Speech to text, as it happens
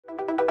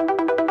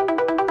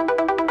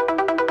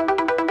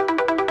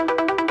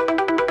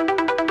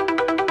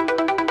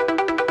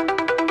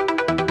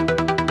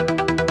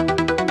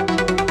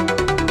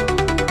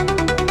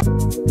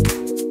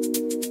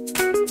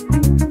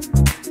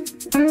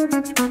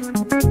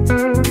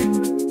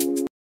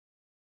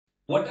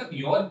What are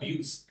your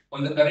views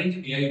on the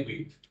current AI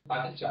wave?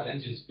 Are the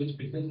challenges which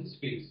businesses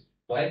face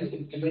while they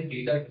implement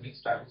data-driven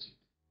strategy?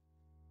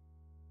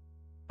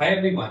 Hi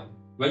everyone,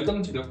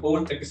 welcome to the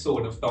fourth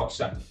episode of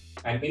TalkShaala,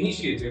 an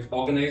initiative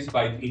organized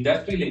by the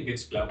Industry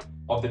Linkage Club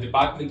of the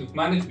Department of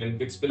Management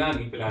with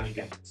Pilani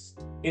campus.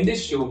 In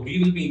this show,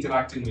 we will be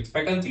interacting with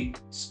faculty,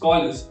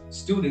 scholars,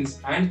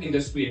 students, and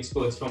industry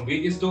experts from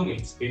various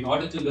domains in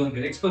order to learn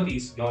their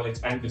expertise, knowledge,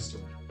 and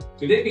wisdom.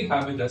 Today we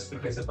have with us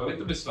Professor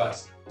Pabitra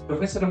Biswas,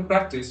 Professor of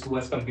Practice who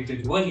has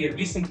completed 1 year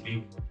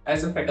recently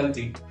as a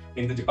faculty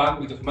in the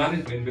Department of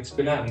Management with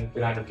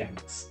Pilani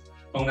campus.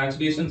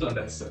 Congratulations on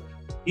that, sir.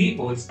 He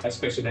holds a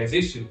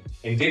specialization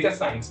in data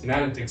science,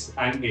 analytics,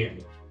 and AI.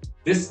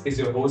 This is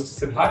your host,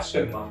 Siddharth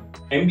Sharma,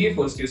 MBA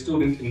first year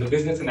student in the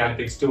business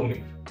analytics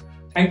domain.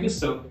 Thank you,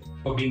 sir,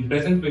 for being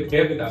present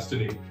here with us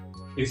today.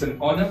 It's an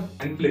honor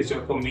and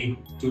pleasure for me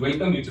to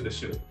welcome you to the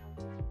show.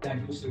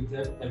 Thank you,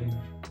 Siddharth.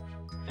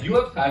 You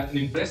have had an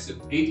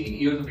impressive 18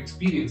 years of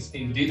experience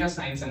in data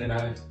science and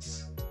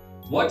analytics.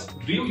 What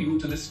drew you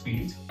to this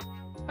field,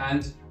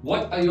 and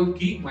what are your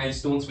key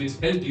milestones which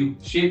helped you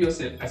shape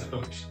yourself as a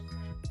professional?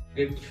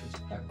 Great question,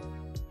 Siddharth.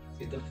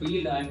 See, the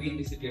field I'm in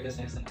is data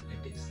science and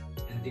analytics,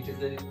 and it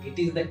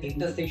is the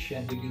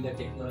intersection between the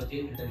technology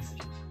and the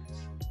research.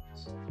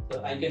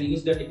 So I can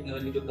use the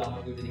technology to come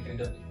up with any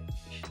kind of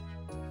information.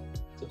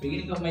 So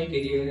beginning of my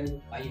career,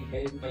 I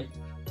helped my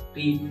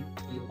team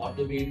to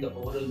automate the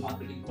overall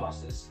marketing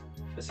process,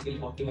 basically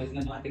optimizing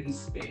the marketing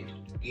spend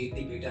to get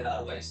the better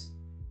ROIs.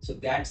 So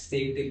that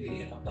saved $1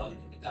 billion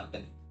in the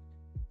company.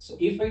 So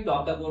if I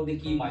talk about the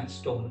key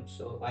milestones,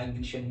 so I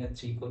mentioned the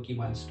 3-4 key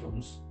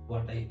milestones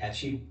what I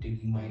achieved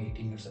during my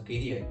 18 years of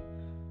career.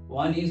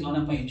 One is one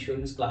of my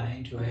insurance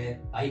clients where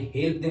I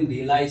helped them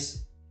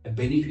realize a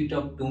benefit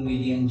of 2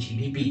 million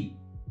GDP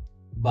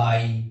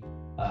by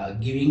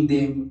giving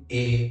them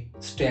a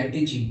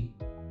strategy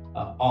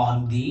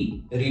on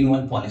the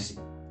renewal policy.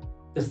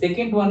 The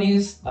second one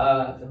is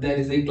there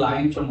is a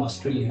client from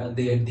Australia,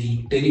 they are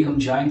the telecom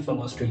giant from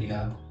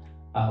Australia.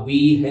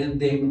 We help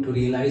them to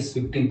realize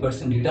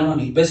 15% return on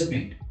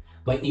investment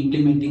by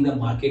implementing the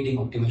marketing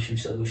optimization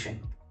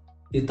solution.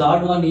 The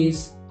third one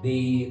is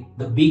the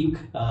big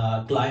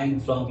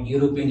client from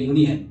European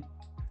Union,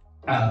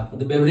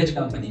 the beverage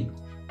company.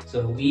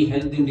 So we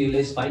help them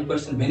realize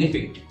 5%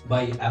 benefit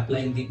by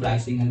applying the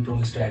pricing and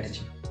promo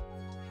strategy.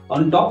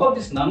 On top of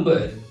this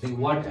number,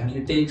 what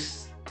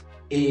analytics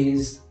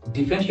is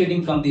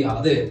differentiating from the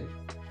other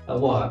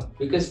work,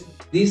 because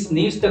this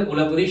needs the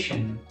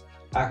collaboration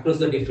across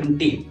the different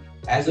team,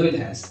 as well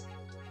as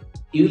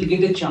you will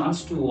get a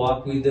chance to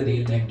work with the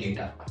real life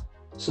data.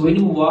 So when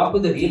you work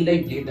with the real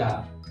life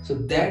data, so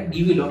that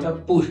gives you a lot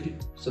of push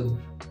so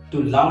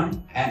to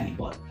learn and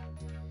evolve.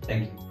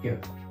 Thank you.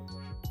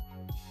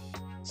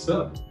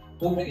 Sir,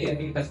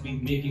 OpenAI has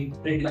been making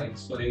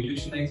headlines for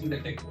revolutionizing the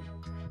tech world.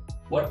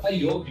 What are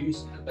your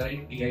views on the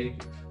current AI?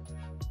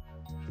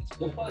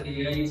 So far,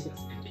 AI is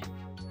fascinating,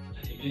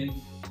 and even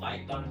I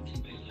can't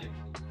think my life.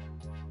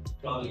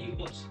 Probably you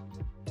also.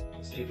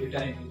 So every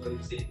time people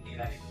say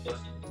AI,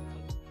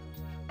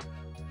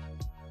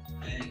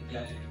 and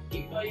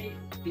if I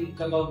think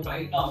about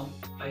right now,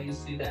 I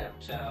see that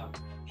the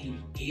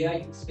AI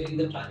is very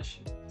the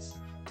transitions,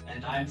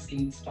 and I'm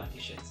seeing these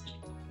transitions.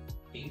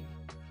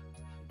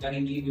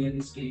 Currently, we are in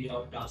the stage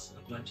of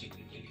transformation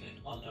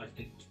and all that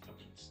things.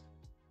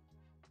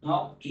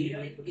 Now,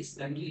 AI is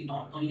currently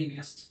not only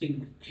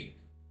assisting you,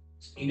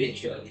 so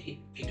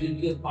eventually it will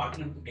be a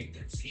partner to make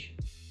that decision.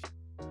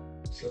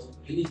 So,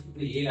 use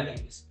the AI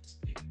is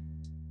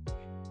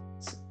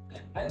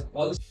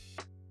also,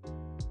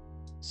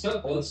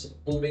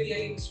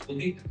 OpenAI is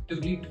moving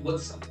actively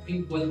towards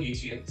something called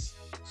AGIs.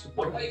 So,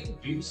 what are your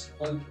views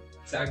on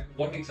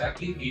what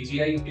exactly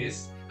AGI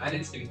is and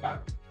its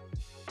impact?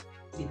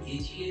 The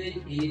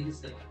AGI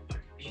is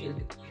artificial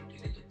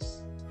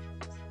intelligence.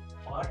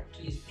 What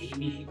is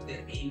aiming?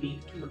 They're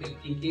aiming to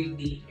replicate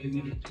the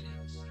human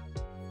intelligence.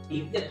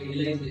 If they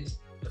realize this,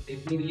 but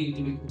definitely it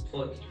will be good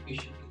for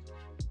education.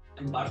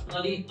 And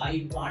personally,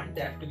 I want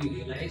that to be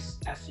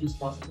realized as soon as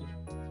possible,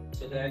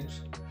 so that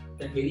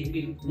the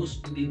benefit goes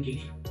to the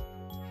needy.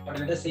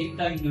 But at the same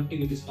time, you have to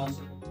be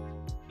responsible.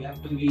 You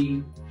have to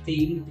be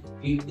think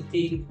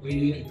when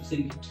you are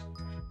using it,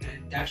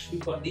 and that should be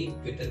for the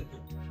better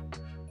good.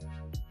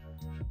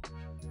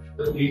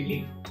 So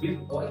lately,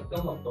 we've all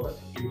come across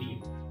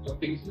YouTube or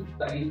pixel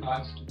style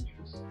art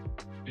studios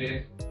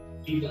where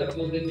people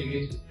upload their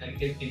images and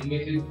get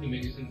animated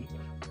images in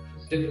return.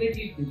 It's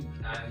definitely cool,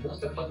 and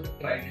most of us have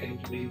tried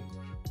it today,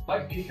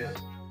 but it has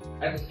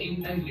at the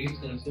same time raised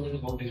concerns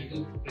about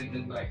digital footprint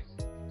and rights.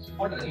 So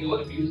what are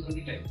your views on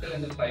the ethical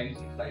and the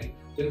privacy side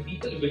where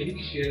people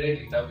willingly share their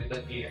data with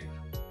the AI?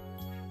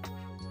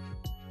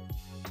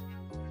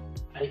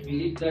 I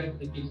believe that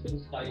the pixel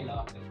style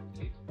art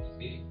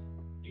is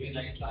even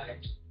I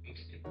tried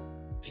mixing.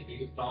 I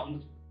gave a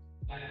prompt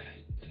and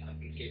then I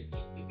will get the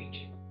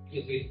picture. It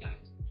was very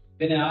nice.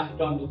 Then I asked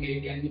prompt, okay,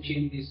 can you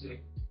change this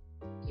way?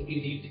 So he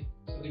did.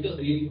 So it was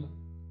really fun.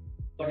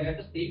 but at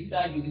the same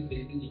time, it is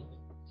facing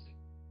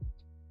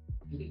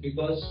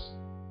because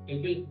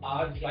people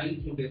are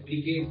trying to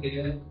replicate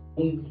their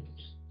own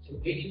products. So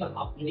when you are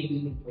uploading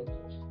new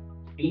products,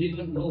 you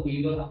didn't know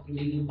we were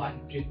uploading new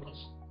biometrics.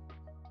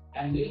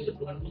 And there is a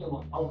problem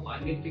of how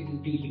biometric is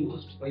being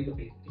used by the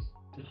business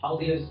and how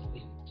they are using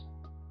it.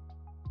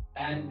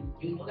 And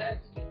you know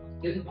that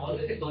there is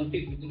always a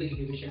conflict between the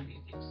innovation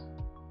ethics.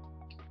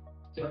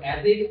 So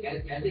as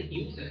a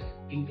user,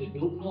 if you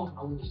don't know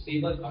how to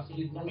save our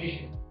personal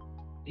information,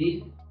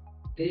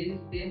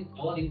 then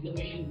all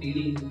information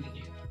really is in the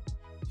air.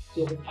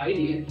 So in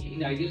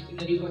ideal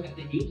scenario, as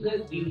a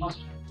user, we must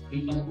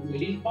be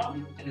very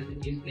informed, and as a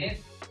business,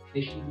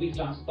 they should be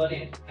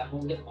transparent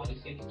about the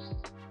policy and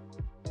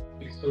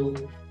uses. So,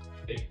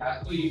 like,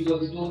 as per you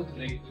also,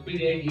 like,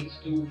 OpenAI needs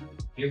to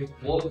give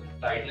more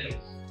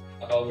guidelines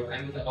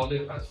about the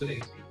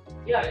transparency.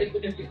 Yeah,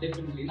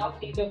 definitely. Now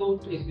think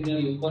about a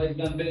scenario. For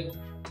example,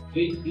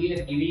 we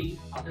are giving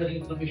other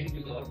information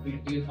to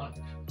government, we are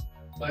confident.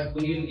 But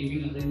when you are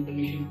giving other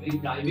information to a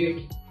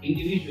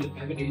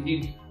private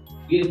entity,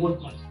 we are more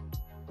confident.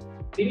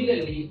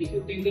 Similarly, if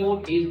you think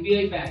about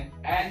SBI bank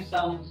and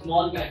some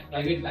small bank,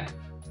 private bank,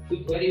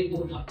 with very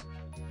more confidence.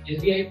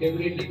 SBI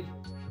definitely.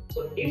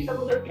 So it's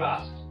about the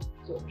trust.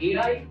 So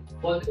AI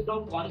was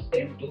from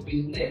concept to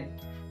business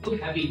to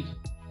habit.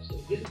 So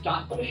this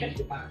transformation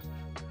should happen.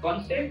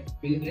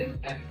 Concept, business,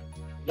 habit.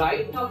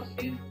 Right now,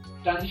 this is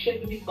transition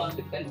between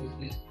concept and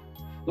business.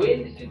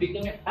 When this will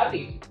become a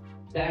habit,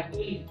 that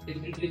will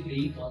definitely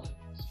bring all of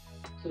this.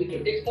 So it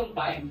will take some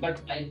time,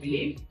 but I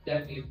believe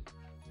that if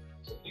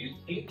So, do you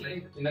think,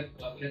 like, in a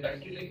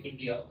country like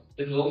India,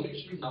 the government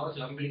should now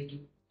jump into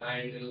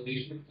and they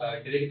should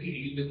directly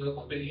deal with the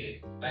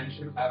OpenAI and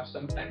should have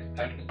some kind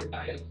of a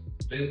tie-up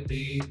where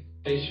they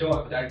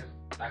ensure that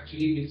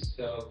actually it's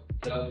the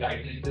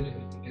guidelines and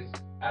everything is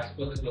as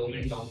per the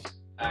government norms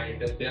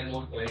and they are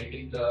not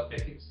violating the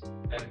ethics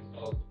and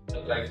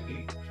the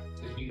privacy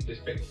is being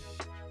respected.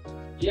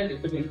 yeah,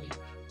 definitely.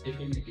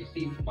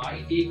 See,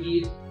 my take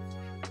is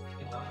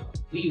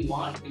we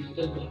want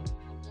digital government,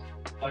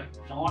 but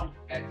not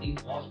at the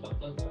cost of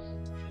the person.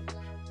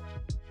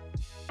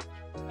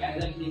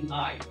 As I think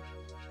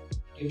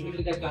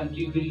definitely the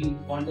country will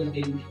want the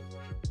same thing.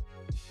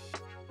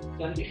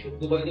 Country should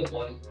go by the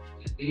policy.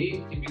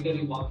 They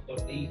typically work for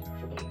the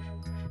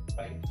government,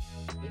 right?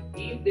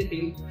 If they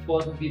think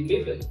for the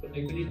people, so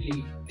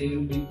definitely they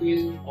will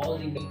request all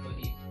the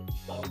companies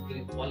for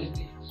their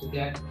policy so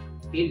that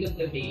end of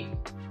the day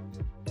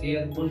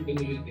their own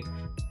people will be.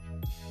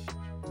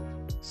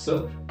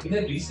 So, in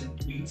a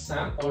recent tweet,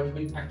 Sam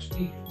Altman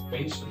actually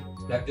mentioned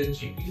that their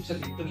GPUs are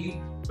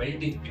literally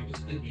melting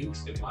because of the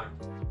huge demand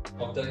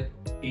of the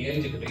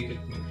AI generated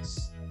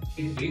minutes.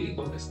 It really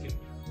got us thinking.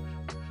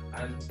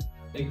 And,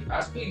 like,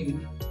 as per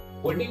you,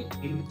 what do you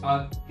think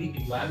are the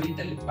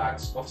environmental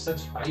impacts of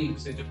such high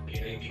usage of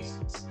AI these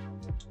days?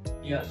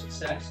 Yeah, so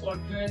SaaS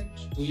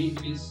content doing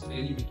is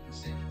really making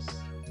sense.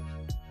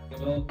 You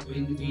know,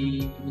 when we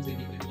use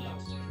any very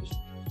large language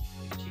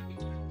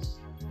GPTs,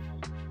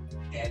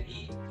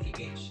 Dali,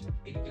 Linkage,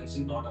 it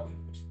consumes a lot of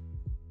input.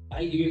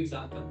 I give you an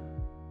example.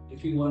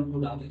 If you want to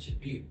run a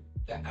GPU,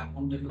 the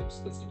amount of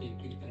electricity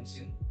it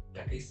consumes,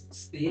 that is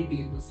same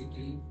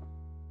electricity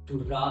to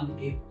run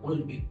a whole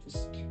big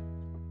system.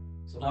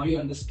 So now you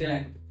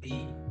understand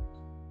the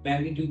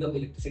magnitude of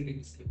electricity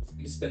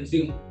is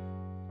consumed.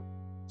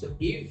 So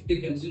if they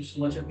consume so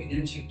much of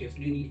energy,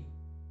 definitely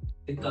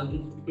the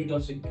carbon footprint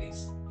also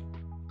increase.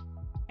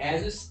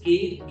 As a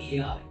scale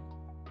AI,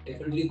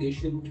 definitely they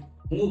should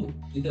move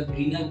with a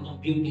greener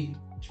computing,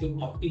 should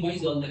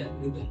optimize all the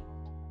algorithm.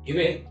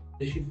 Even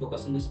they should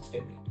focus on the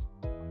sustainability.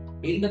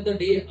 End of the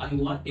day, I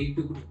want take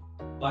to grow,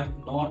 but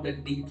not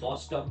at the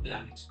cost of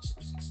planet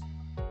resources.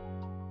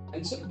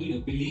 And so, do you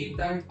believe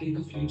that in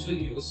the future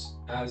years,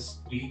 as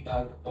we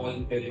are all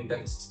hearing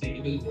that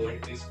sustainable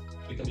world is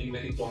becoming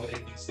very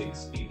prominent these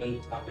days, people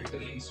have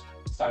literally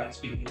started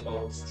speaking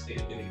about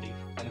sustainability,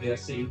 and they are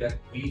saying that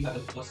we are the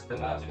first in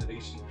the last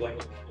generation who are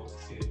talking about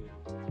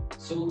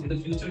sustainability. So, in the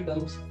future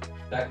terms,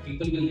 that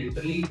people will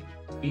literally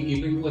be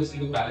able to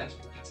achieve a balance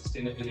between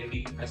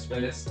sustainability as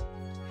well as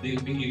they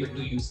will be able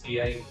to use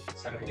AI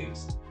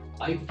simultaneously.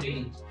 I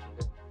feel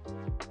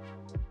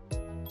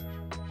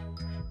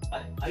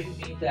I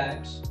feel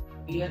that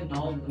we are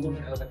now more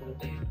aware about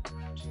the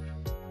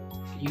environment.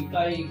 If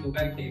I go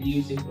back 10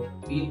 years ago,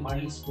 we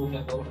hardly spoke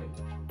about it.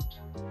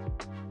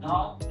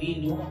 Now we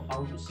know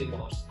how to save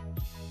ourselves.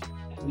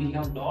 And we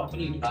have lot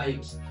many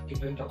drives.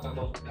 If I talk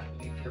about that,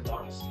 we have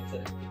lot of sensor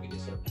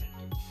activities of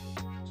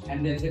that.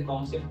 And there is a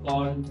concept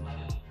called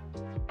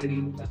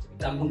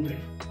thermal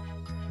trading.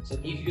 So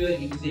if you are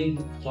using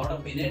a lot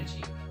of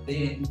energy,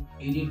 then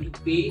you need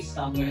to pay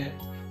somewhere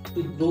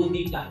to grow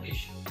the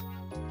plantation.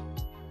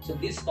 So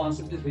this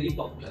concept is very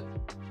popular.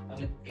 I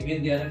mean,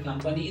 even there are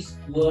companies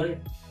who are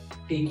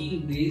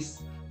taking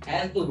this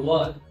as the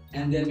work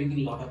and they are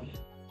making a lot of money.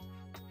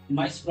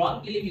 My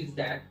strong belief is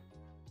that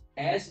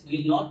as we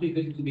will not be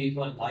able to make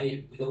our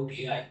life without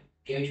AI,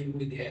 AI should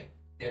be there.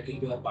 That will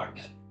be our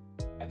partner.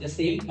 At the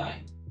same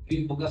time,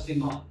 we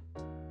focusing on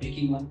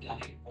making one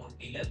planet more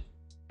cleaner.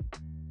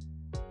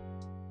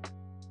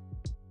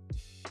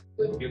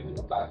 So, given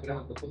the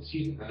background of a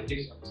chief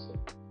analytics officer,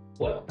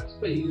 what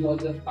aspect you was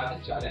the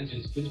other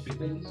challenges which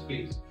businesses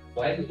face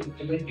while they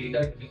implement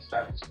data-driven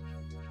strategy?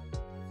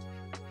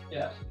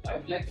 Yeah,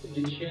 I'd like to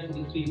mention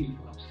the three big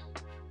ones.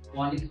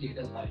 One is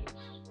data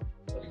silos.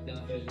 For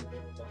example, you go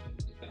talking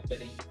to the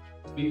company,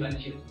 we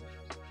financial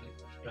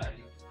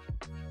driving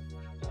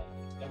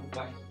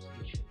buying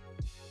subscription.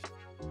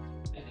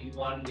 And you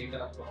want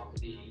data from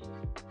the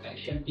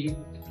collection team,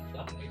 this is the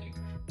analytics.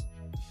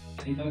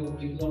 And if I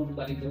would use on to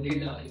collect the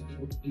data, you can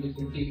put in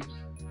different teams.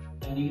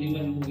 And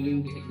even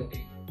moving getting the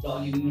data.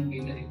 So even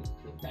getting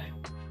the time.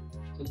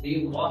 So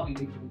they work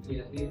independently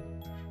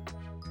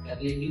as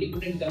a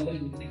independent company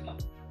in the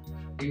company.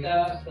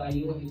 Data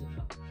silo is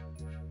enough.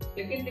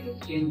 Second thing is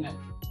change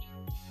management.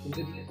 So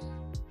business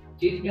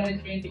change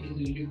management is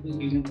related to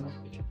human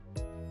perspective.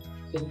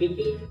 So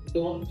people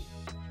don't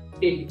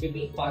take,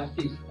 people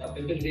persist,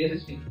 people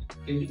resist,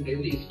 people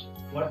resist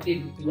what they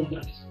don't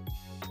understand.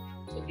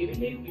 So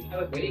even if we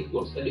have a very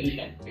good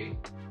solution, right?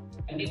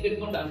 And if they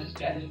don't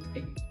understand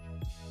anything,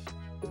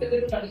 because they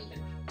don't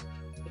understand.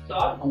 It's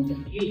all on the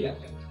skill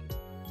level.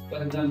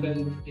 For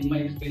example, in my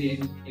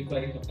experience, if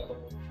I talk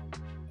about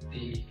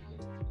the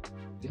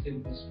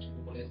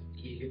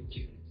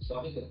most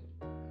officer,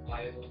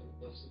 I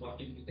was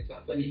working with the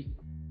company.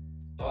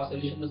 Our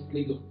solution was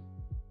pretty good.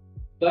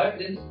 But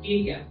then the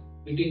skill gap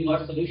between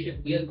our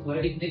solution, we are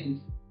providing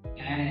things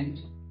and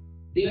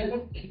they are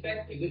not in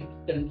fact able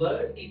to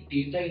convert the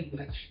data into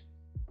action.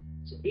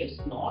 So it's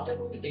not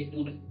about the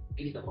technology,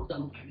 it's about the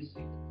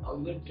mindset, how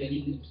you are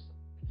training yourself,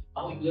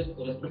 how you are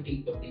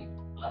collaborating with the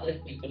other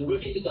people,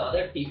 collaborating with the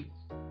other teams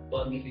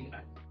for making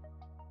that.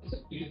 So,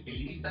 do you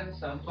believe that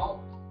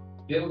somehow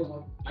there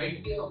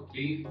might be a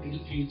way in the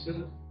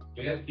future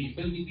where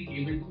people will be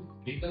able to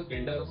make a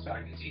build a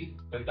strategy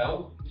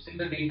without using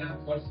the data,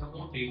 but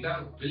somehow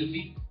data will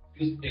be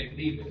used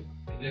everywhere,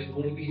 and there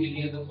won't be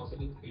any other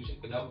possible solution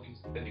without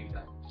using the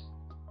data?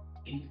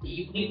 In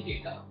evening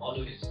data,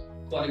 always.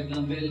 For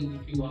example,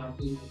 if you want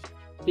to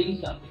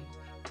think something,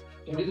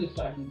 what is the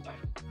starting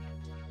point?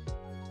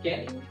 Can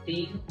you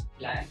think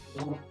black?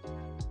 No.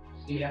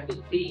 So you have to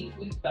think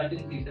with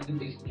certain reason in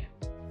baseline.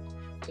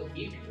 So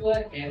if you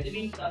are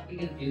assuming something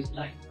in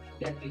baseline,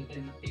 that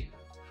baseline is data.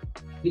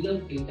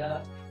 Without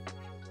data,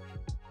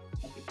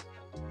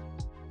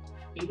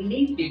 you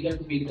need data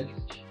to make the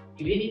decision.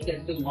 Even if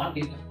that's the one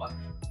data point,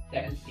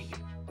 that is data.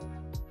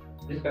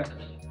 Respect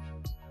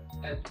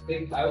I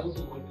think I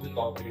also want to be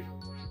corporate.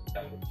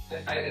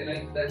 I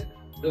realize that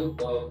the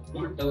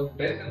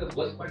best and the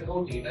worst part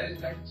about data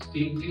is that it's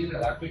changing in a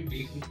rapid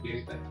pace with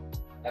baseline.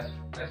 That's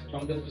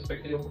from the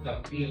perspective of the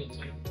company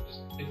also, the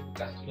perspective of the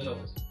customer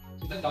also.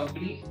 So the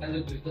companies and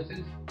the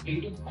businesses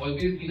need to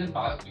always be in a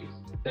fast pace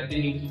that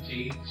they need to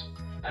change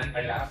and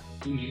adapt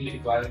to new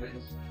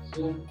requirements.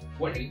 So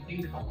what do you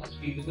think, how much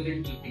feasible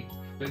it will be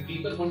when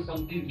people want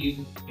something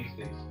new these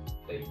days?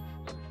 Like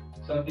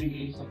something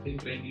new, something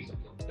trendy,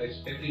 something fresh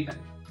every time.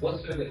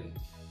 What's your value?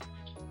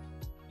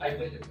 I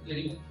feel it's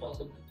very much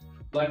possible,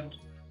 but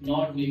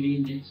not maybe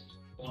next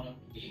 1 or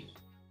 2 years.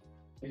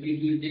 Maybe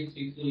it will take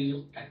 6 to 4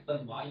 years as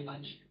per my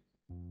lunch.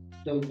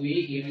 The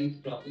way AI is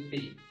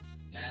processing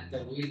and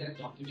the way that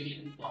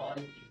computation power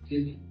is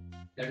increasing,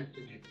 that is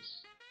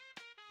tremendous.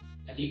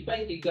 And if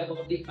I think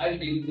about the, I'll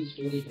tell you the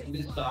story. When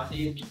we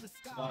started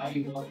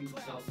my work in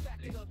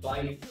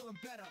 2005,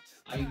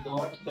 I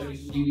got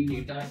certain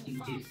data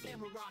in this.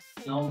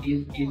 Now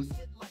this is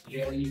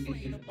rarely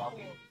in the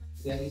market.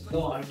 There is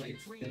no archive,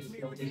 there is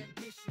no this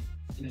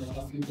in the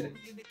computer.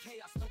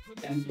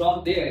 And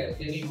from there,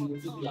 then you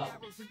move to cloud.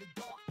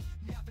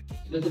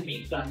 There's a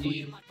big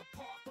transition.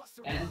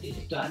 And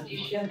this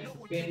transition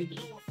happened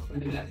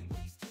regularly.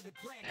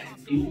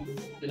 And due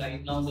to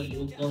right now the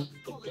low cost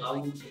of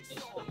cloud, low cost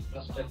of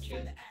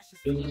infrastructure,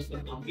 low cost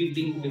of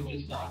computing,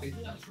 people started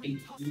asking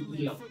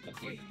hugely of the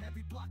data.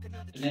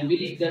 And I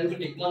believe there will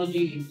be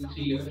technology in 2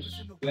 3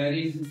 years,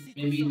 wherein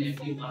maybe in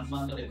every 1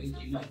 month or every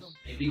 3 months,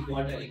 every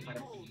quarter it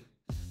might be.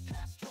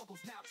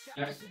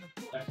 That's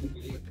the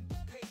belief.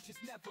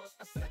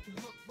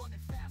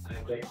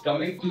 Like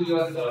coming to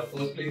your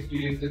personal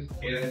experiences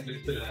here at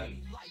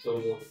Pilani.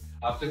 So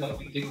after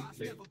completing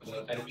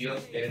an year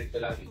here at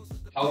Pilani,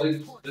 how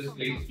is this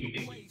place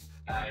treating you?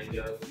 And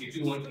if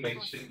you want to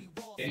mention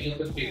any of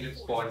the favorite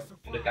spots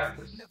in the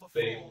campus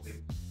where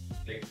you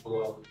like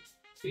go out.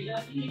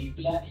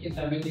 Pilani is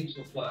amazing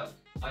so far.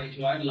 I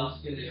joined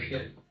last year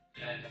again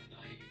and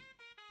I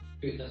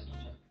feel the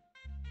summer.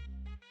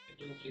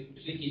 It was really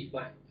tricky,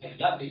 but I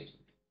loved it.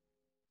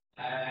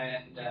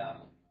 And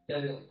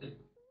the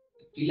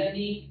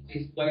Pilani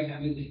is quite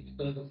amazing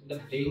because of the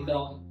blend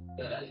of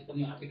the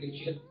Rajasthani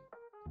architecture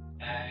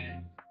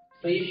and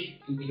fresh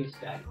Indian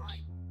style.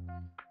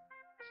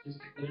 It's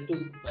equal to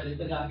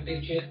Rajasthani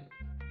architecture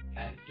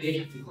and fresh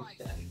Indian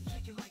style.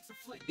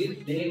 This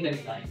blend I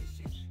like.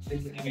 This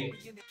is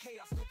amazing.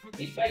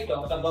 If I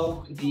talk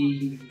about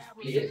the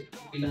place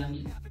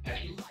Pilani,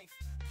 actually,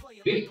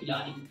 with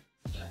Pilani,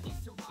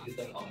 is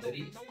the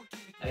boundary.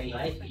 I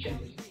like each and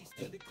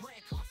every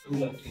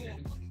tool of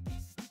Pilani.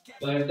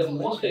 But the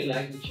most I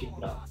like is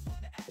Shipra.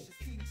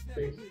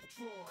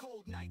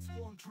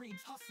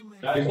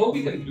 Before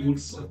we conclude,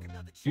 sir,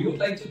 do you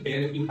like to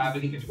share if you have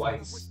any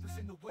advice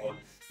or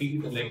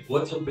people like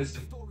words of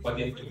wisdom for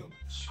them to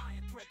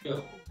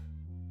Sure.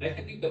 Let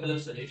me give a couple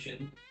of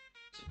suggestions.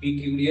 So be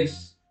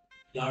curious,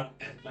 learn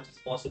as much as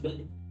possible.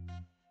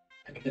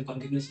 I mean the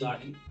continuous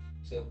learning.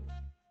 So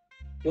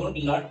don't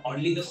learn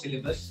only the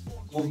syllabus.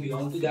 Go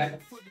beyond to that.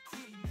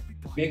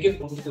 Make a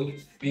portfolio.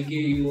 Make a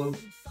your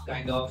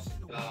kind of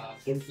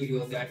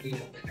portfolio that will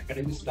have the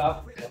academic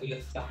stuff as well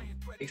as some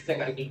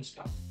extracurricular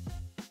stuff.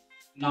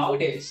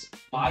 Nowadays,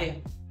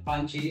 my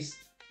hunch is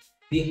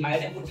the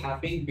hiring would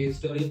happen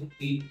based on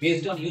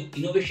your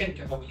innovation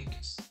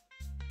capabilities,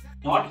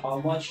 not how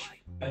much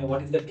and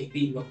what is the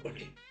degree you are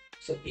holding.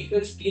 So if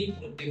you're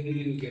skillful,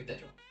 definitely you will get the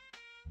job.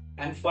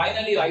 And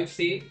finally, I would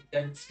say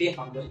that stay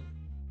humble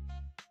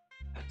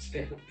and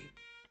stay happy.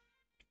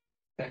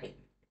 Thank you.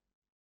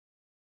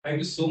 Thank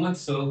you so much,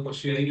 sir, for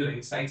sharing your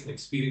insights and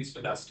experience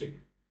with us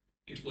today.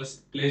 It was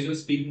a pleasure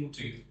speaking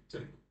to you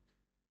today.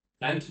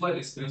 And to our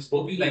listeners,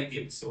 hope you liked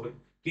the episode.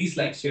 Please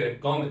like, share,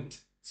 and comment.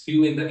 See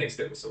you in the next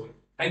episode.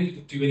 Thank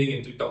you for tuning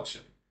in to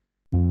TalkShaala.